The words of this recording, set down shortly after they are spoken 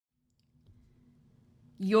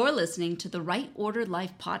You're listening to the Right Ordered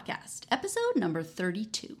Life podcast, episode number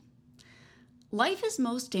 32. Life is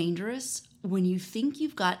most dangerous when you think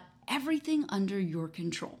you've got everything under your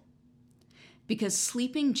control. Because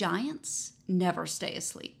sleeping giants never stay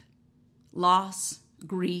asleep. Loss,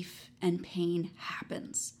 grief, and pain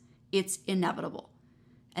happens. It's inevitable.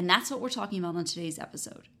 And that's what we're talking about on today's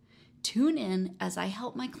episode. Tune in as I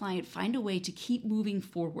help my client find a way to keep moving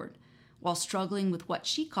forward while struggling with what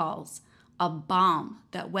she calls a bomb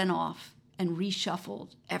that went off and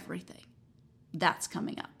reshuffled everything. That's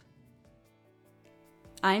coming up.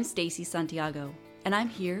 I'm Stacy Santiago, and I'm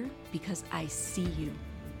here because I see you.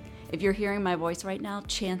 If you're hearing my voice right now,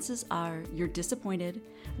 chances are you're disappointed,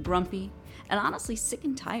 grumpy, and honestly sick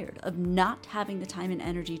and tired of not having the time and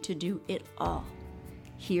energy to do it all.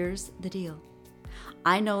 Here's the deal.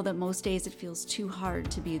 I know that most days it feels too hard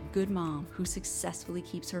to be a good mom who successfully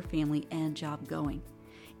keeps her family and job going.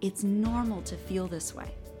 It's normal to feel this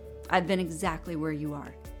way. I've been exactly where you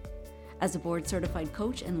are. As a board-certified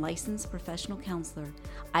coach and licensed professional counselor,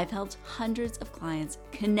 I've helped hundreds of clients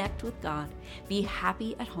connect with God, be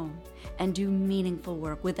happy at home, and do meaningful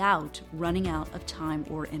work without running out of time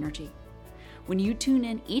or energy. When you tune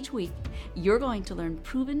in each week, you're going to learn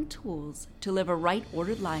proven tools to live a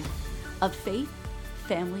right-ordered life of faith,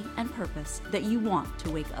 family, and purpose that you want to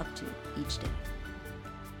wake up to each day.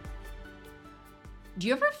 Do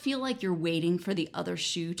you ever feel like you're waiting for the other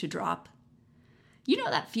shoe to drop? You know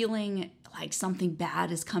that feeling like something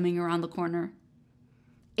bad is coming around the corner?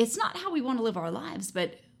 It's not how we want to live our lives,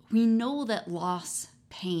 but we know that loss,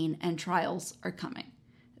 pain, and trials are coming.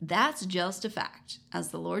 That's just a fact. As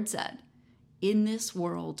the Lord said, in this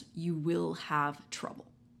world you will have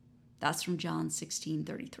trouble. That's from John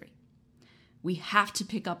 16:33. We have to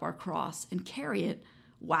pick up our cross and carry it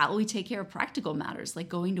while we take care of practical matters like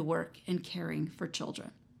going to work and caring for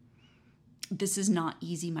children. This is not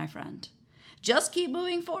easy, my friend. Just keep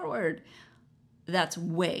moving forward. That's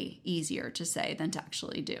way easier to say than to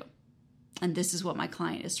actually do. And this is what my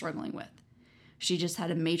client is struggling with. She just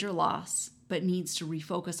had a major loss, but needs to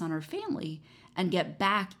refocus on her family and get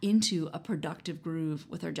back into a productive groove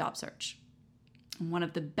with her job search. And one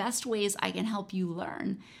of the best ways I can help you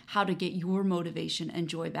learn how to get your motivation and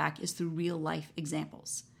joy back is through real life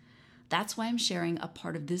examples. That's why I'm sharing a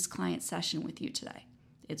part of this client session with you today.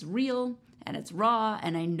 It's real and it's raw,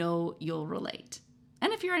 and I know you'll relate.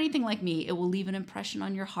 And if you're anything like me, it will leave an impression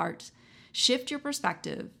on your heart, shift your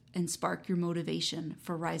perspective, and spark your motivation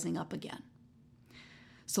for rising up again.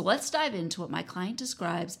 So let's dive into what my client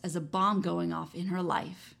describes as a bomb going off in her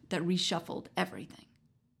life that reshuffled everything.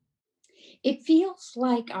 It feels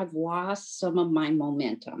like I've lost some of my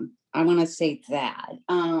momentum. I want to say that.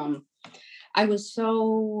 I was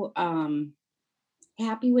so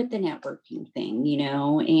happy with the networking thing,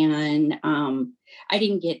 and I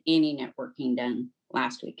didn't get any networking done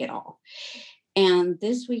last week at all. And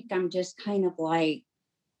this week, I'm just kind of like,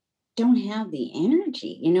 don't have the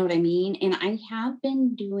energy, you know what I mean? And I have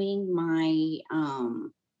been doing my,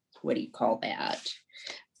 what do you call that?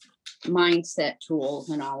 Mindset tools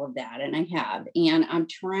and all of that. And I'm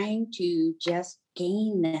trying to just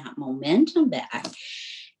gain that momentum back.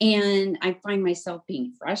 And I find myself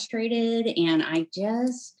being frustrated and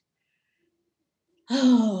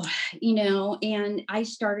and I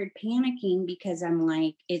started panicking because I'm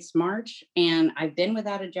like, it's March and I've been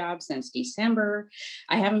without a job since December.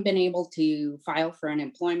 I haven't been able to file for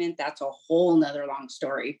unemployment. That's a whole nother long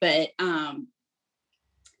story. But,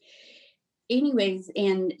 anyways,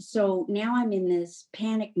 and so now I'm in this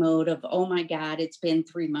panic mode of, oh my God, it's been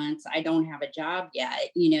 3 months. I don't have a job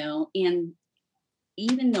yet, and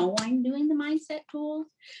even though I'm doing the mindset tools,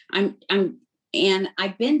 and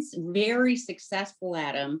I've been very successful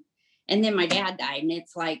at them. And then my dad died and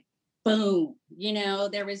it's like, boom,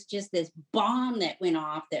 there was just this bomb that went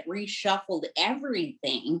off that reshuffled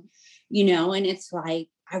everything, and it's like,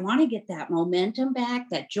 I want to get that momentum back,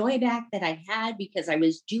 that joy back that I had because I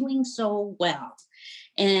was doing so well.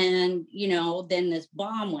 And, then this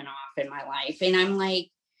bomb went off in my life. And I'm like,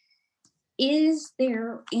 is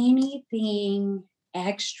there anything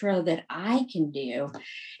extra that I can do?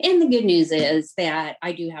 And the good news is that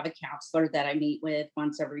I do have a counselor that I meet with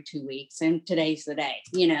once every 2 weeks. And today's the day,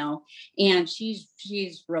 and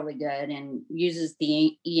she's really good and uses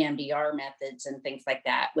the EMDR methods and things like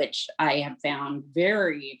that, which I have found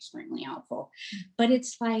very extremely helpful. But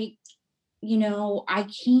it's like, I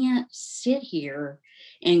can't sit here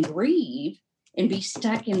and grieve and be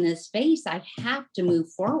stuck in this space. I have to move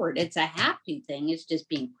forward. It's a have to thing. It's just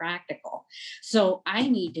being practical. So I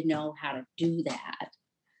need to know how to do that.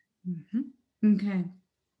 Mm-hmm. Okay.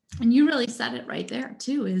 And you really said it right there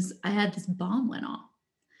too, is I had this bomb went off.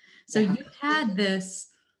 So Yeah. you had this,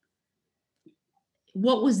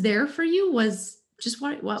 what was there for you was just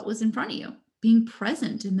what was in front of you, being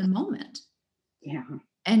present in the moment. Yeah.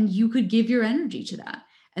 And you could give your energy to that.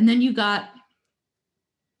 And then you got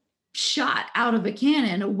shot out of a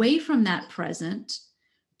cannon away from that present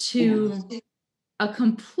to a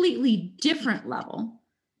completely different level,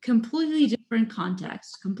 completely different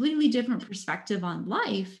context, completely different perspective on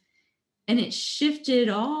life. And it shifted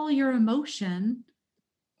all your emotion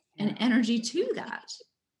and energy to that.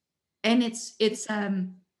 And it's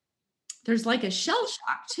there's like a shell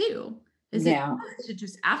shock too. Is it to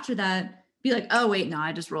just after that be like, oh wait, no,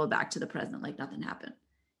 I just rolled back to the present like nothing happened.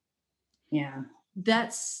 Yeah.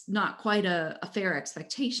 That's not quite a fair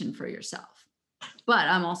expectation for yourself. But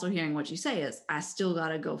I'm also hearing what you say is I still got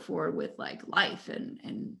to go forward with like life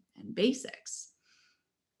and basics.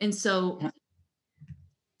 And so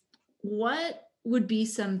what would be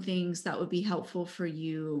some things that would be helpful for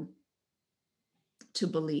you to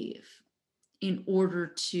believe in order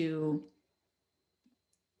to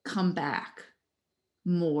come back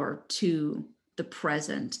more to the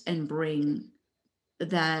present and bring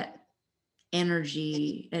that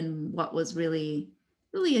energy and what was really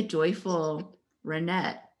a joyful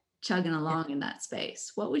Renette chugging along in that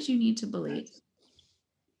space? What would you need to believe?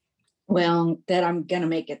 Well, that I'm going to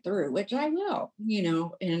make it through, which I will,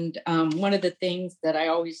 and one of the things that I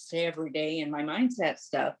always say every day in my mindset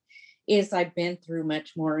stuff is I've been through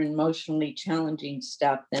much more emotionally challenging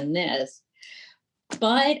stuff than this,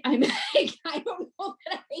 but I'm like, I don't know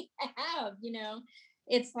that I have,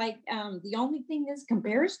 it's like the only thing this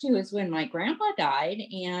compares to is when my grandpa died.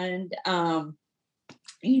 And,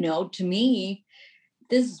 to me,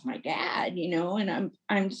 this is my dad, and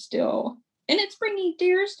I'm still, and it's bringing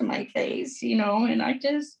tears to my face, and I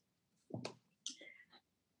just,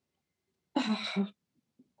 I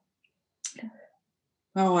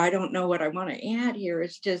don't know what I want to add here.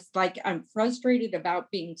 It's just like I'm frustrated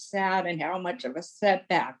about being sad and how much of a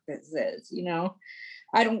setback this is,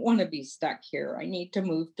 I don't want to be stuck here. I need to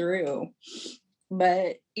move through.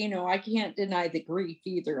 But, I can't deny the grief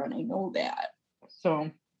either. And I know that.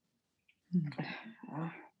 So,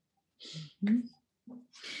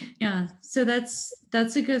 yeah. So that's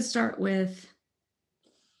a good start with,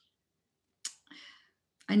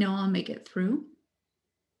 I know I'll make it through.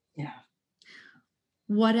 Yeah.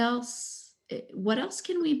 What else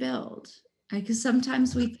can we build? Because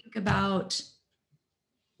sometimes we think about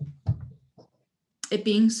it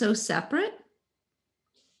being so separate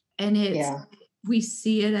and we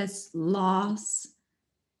see it as loss.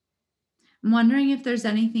 I'm wondering if there's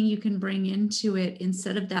anything you can bring into it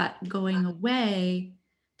instead of that going away,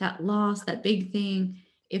 that loss, that big thing.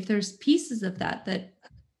 If there's pieces of that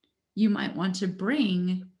you might want to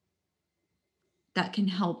bring that can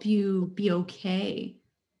help you be okay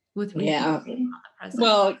with reflecting on the present.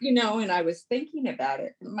 Well, and I was thinking about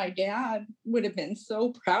it. My dad would have been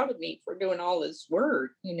so proud of me for doing all this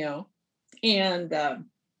work, and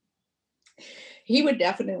he would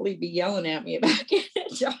definitely be yelling at me about getting a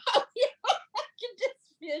job. I can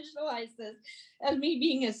just visualize this as me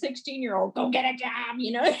being a 16-year-old, go get a job,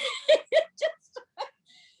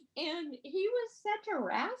 and he was such a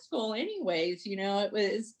rascal anyways, it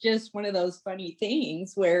was just one of those funny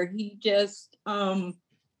things where he just,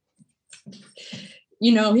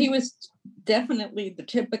 he was definitely the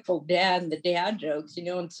typical dad and the dad jokes,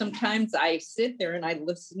 and sometimes I sit there and I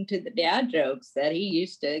listen to the dad jokes that he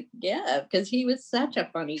used to give because he was such a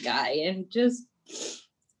funny guy, and just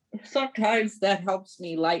sometimes that helps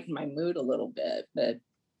me lighten my mood a little bit. But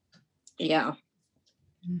yeah.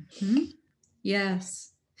 Mm-hmm.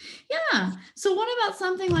 Yes. Yeah. So what about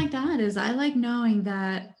something like that is I like knowing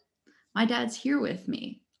that my dad's here with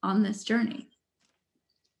me on this journey,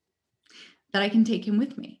 that I can take him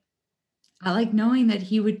with me. I like knowing that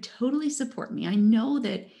he would totally support me. I know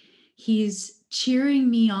that he's cheering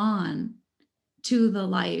me on to the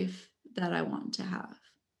life that I want to have.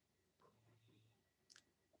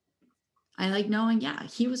 I like knowing, yeah,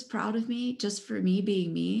 he was proud of me just for me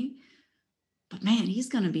being me. But man, he's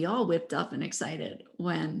going to be all whipped up and excited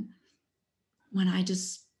when I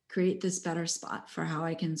just create this better spot for how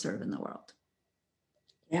I can serve in the world.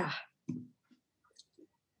 Yeah.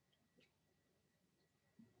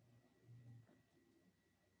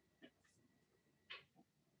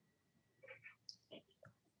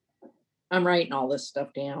 I'm writing all this stuff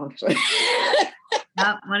down. So.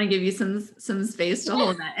 I want to give you some space to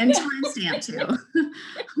hold that, and timestamp too.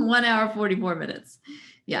 1 hour, 44 minutes.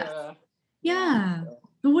 Yes. Yeah.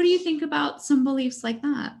 But what do you think about some beliefs like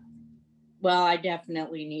that? Well, I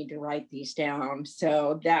definitely need to write these down.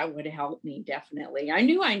 So that would help me definitely. I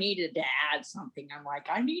knew I needed to add something. I'm like,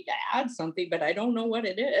 I need to add something, but I don't know what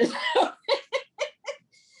it is.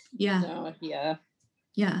 Yeah. So, yeah.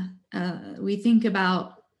 Yeah. We think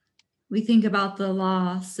about the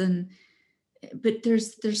loss, but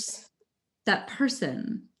there's that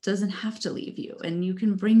person doesn't have to leave you, and you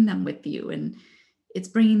can bring them with you, and it's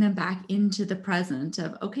bringing them back into the present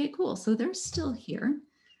of, okay, cool. So they're still here.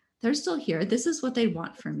 They're still here. This is what they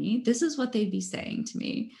want from me. This is what they'd be saying to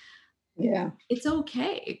me. Yeah. It's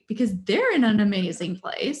okay because they're in an amazing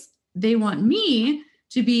place. They want me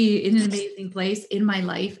to be in an amazing place in my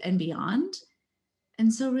life and beyond.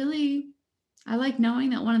 And so really, I like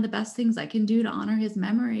knowing that one of the best things I can do to honor his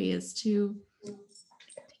memory is to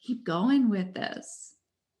keep going with this,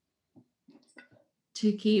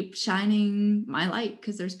 to keep shining my light,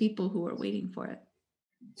 because there's people who are waiting for it.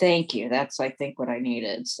 Thank you. That's, I think, what I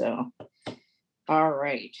needed. So, all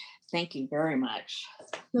right. Thank you very much.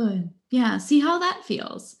 Good. Yeah. See how that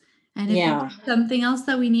feels. And if there's something else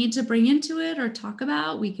that we need to bring into it or talk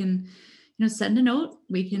about, we can, send a note.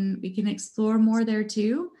 We can explore more there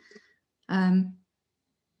too. I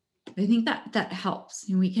think that helps.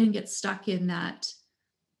 And we can get stuck in that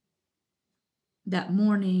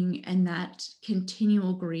mourning and that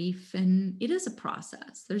continual grief. And it is a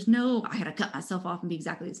process. There's no, I got to cut myself off and be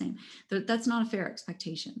exactly the same. That's not a fair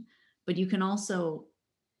expectation. But you can also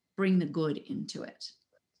bring the good into it.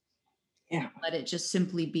 Yeah. Let it just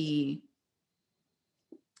simply be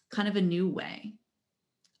kind of a new way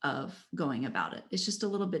of going about it. It's just a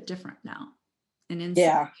little bit different now. And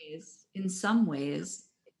in some ways,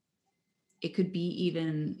 it could be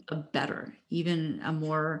even a better, even a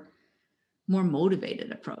more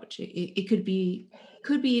motivated approach. It could be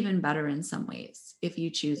even better in some ways if you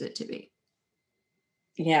choose it to be.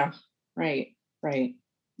 Yeah. Right.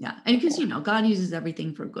 Yeah. And because, God uses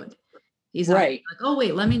everything for good. He's right. Like, oh,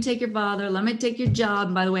 wait, let me take your father. Let me take your job.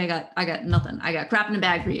 And by the way, I got nothing. I got crap in the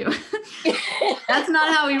bag for you. That's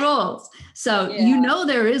not how he rolls. So,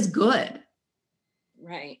 there is good.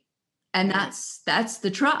 Right. And that's the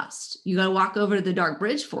trust. You got to walk over to the dark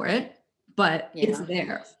bridge for it, but it's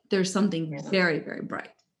there. There's something very, very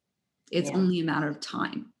bright. It's only a matter of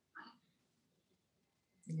time.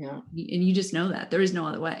 Yeah. And you just know that there is no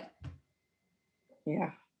other way.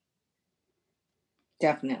 Yeah.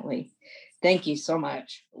 Definitely. Thank you so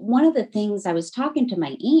much. One of the things, I was talking to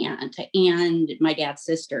my aunt and my dad's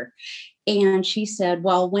sister, and she said,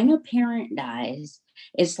 well, when a parent dies,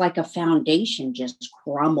 it's like a foundation just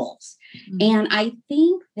crumbles. Mm-hmm. And I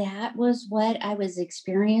think that was what I was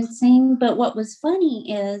experiencing. But what was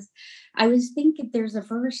funny is I was thinking there's a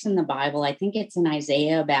verse in the Bible, I think it's in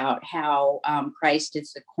Isaiah, about how Christ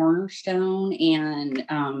is the cornerstone. And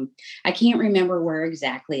I can't remember where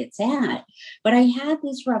exactly it's at. But I had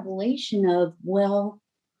this revelation of, well,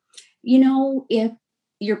 if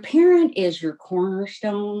your parent is your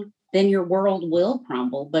cornerstone, then your world will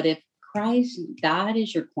crumble. But if Christ, God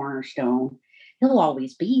is your cornerstone, he'll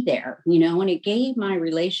always be there, and it gave my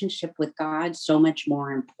relationship with God so much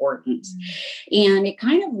more importance. Mm-hmm. And it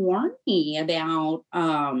kind of warned me about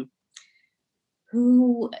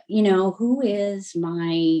who is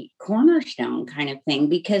my cornerstone kind of thing,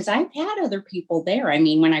 because I've had other people there. I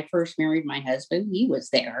mean, when I first married my husband, he was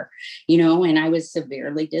there, and I was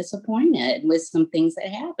severely disappointed with some things that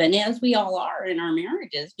happened, as we all are in our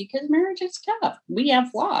marriages, because marriage is tough. We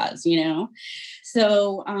have flaws,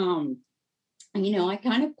 So, I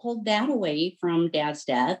kind of pulled that away from Dad's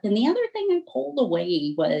death. And the other thing I pulled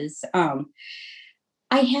away was,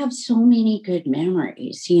 I have so many good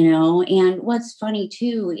memories, and what's funny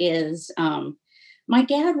too is my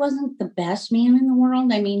dad wasn't the best man in the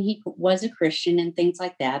world. I mean, he was a Christian and things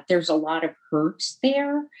like that. There's a lot of hurts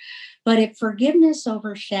there, but if forgiveness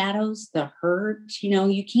overshadows the hurt,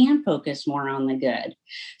 you can focus more on the good.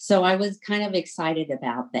 So I was kind of excited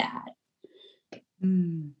about that.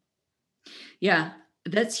 Yeah,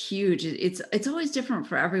 that's huge. It's always different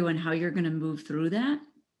for everyone how you're going to move through that.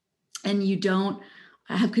 And you don't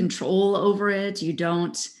have control over it. You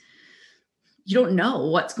don't know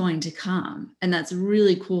what's going to come. And that's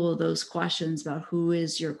really cool. Those questions about who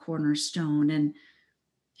is your cornerstone and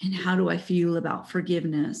how do I feel about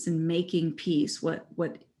forgiveness and making peace? What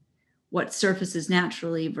surfaces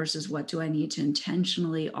naturally versus what do I need to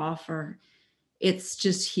intentionally offer? It's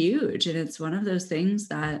just huge. And it's one of those things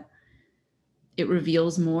that it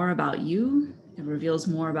reveals more about you. It reveals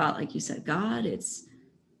more about, like you said, God. It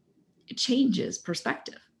changes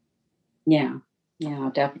perspective. Yeah,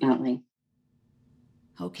 definitely.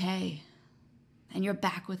 Okay. And you're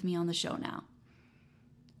back with me on the show now.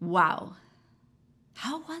 Wow.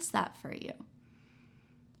 How was that for you?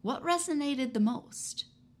 What resonated the most?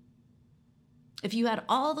 If you had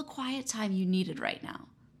all the quiet time you needed right now,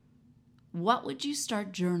 what would you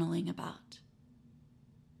start journaling about?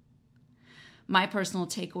 My personal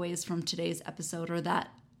takeaways from today's episode are that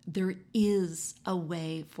there is a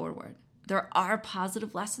way forward. There are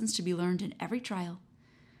positive lessons to be learned in every trial,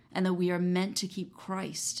 and that we are meant to keep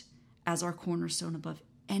Christ as our cornerstone above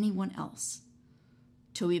anyone else.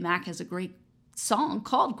 Toby Mac has a great song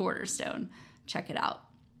called Cornerstone. Check it out.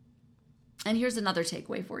 And here's another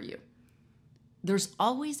takeaway for you. There's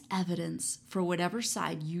always evidence for whatever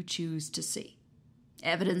side you choose to see.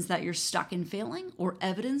 Evidence that you're stuck in failing, or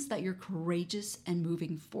evidence that you're courageous and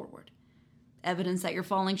moving forward. Evidence that you're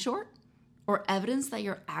falling short, or evidence that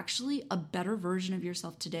you're actually a better version of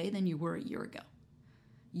yourself today than you were a year ago.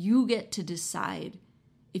 You get to decide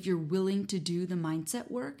if you're willing to do the mindset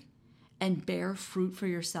work and bear fruit for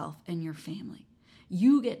yourself and your family.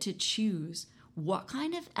 You get to choose what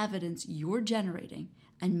kind of evidence you're generating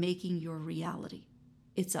and making your reality.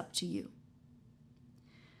 It's up to you.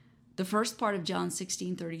 The first part of John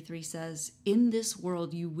 16:33 says, "In this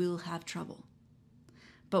world you will have trouble."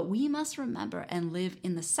 But we must remember and live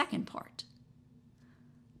in the second part.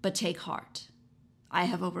 "But take heart, I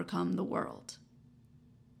have overcome the world."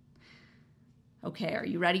 Okay, are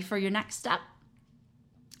you ready for your next step?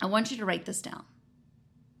 I want you to write this down.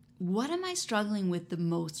 What am I struggling with the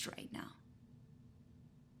most right now?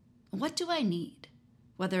 What do I need?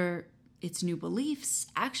 Whether it's new beliefs,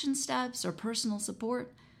 action steps, or personal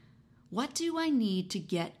support, what do I need to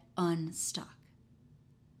get unstuck?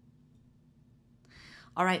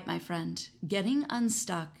 All right, my friend, getting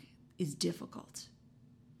unstuck is difficult.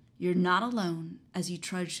 You're not alone as you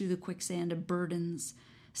trudge through the quicksand of burdens,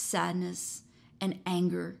 sadness, and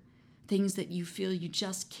anger, things that you feel you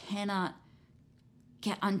just cannot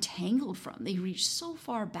get untangled from. They reach so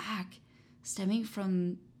far back, stemming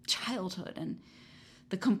from childhood and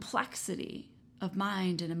the complexity of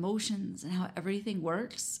mind and emotions and how everything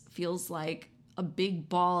works feels like a big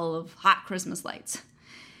ball of hot Christmas lights.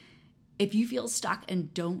 If you feel stuck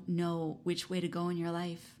and don't know which way to go in your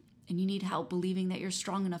life, and you need help believing that you're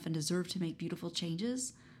strong enough and deserve to make beautiful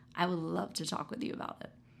changes, I would love to talk with you about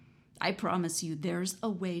it. I promise you there's a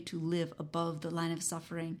way to live above the line of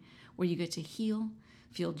suffering where you get to heal,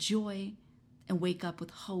 feel joy, and wake up with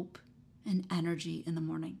hope and energy in the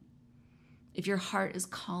morning. If your heart is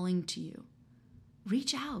calling to you,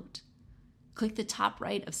 reach out. Click the top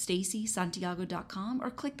right of stacysantiago.com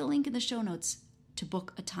or click the link in the show notes to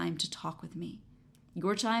book a time to talk with me.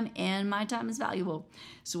 Your time and my time is valuable,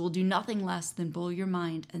 so we'll do nothing less than blow your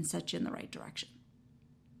mind and set you in the right direction.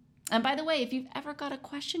 And by the way, if you've ever got a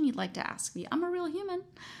question you'd like to ask me, I'm a real human.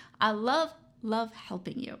 I love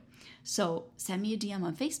helping you. So send me a DM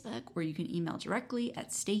on Facebook, or you can email directly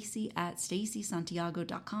at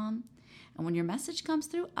stacy@stacysantiago.com. And when your message comes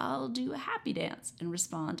through, I'll do a happy dance and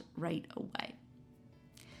respond right away.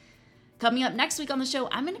 Coming up next week on the show,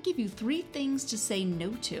 I'm going to give you 3 things to say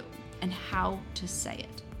no to and how to say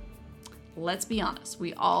it. Let's be honest,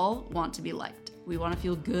 we all want to be liked. We want to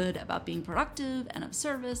feel good about being productive and of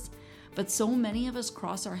service, but so many of us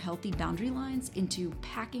cross our healthy boundary lines into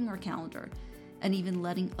packing our calendar and even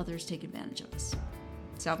letting others take advantage of us.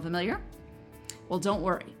 Sound familiar? Well, don't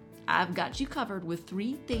worry. I've got you covered with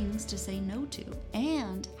 3 things to say no to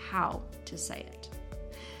and how to say it.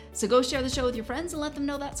 So go share the show with your friends and let them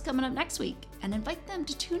know that's coming up next week, and invite them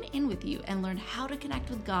to tune in with you and learn how to connect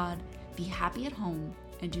with God, be happy at home,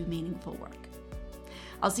 and do meaningful work.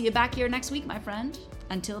 I'll see you back here next week, my friend.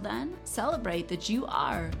 Until then, celebrate that you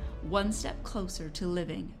are one step closer to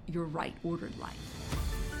living your right ordered life.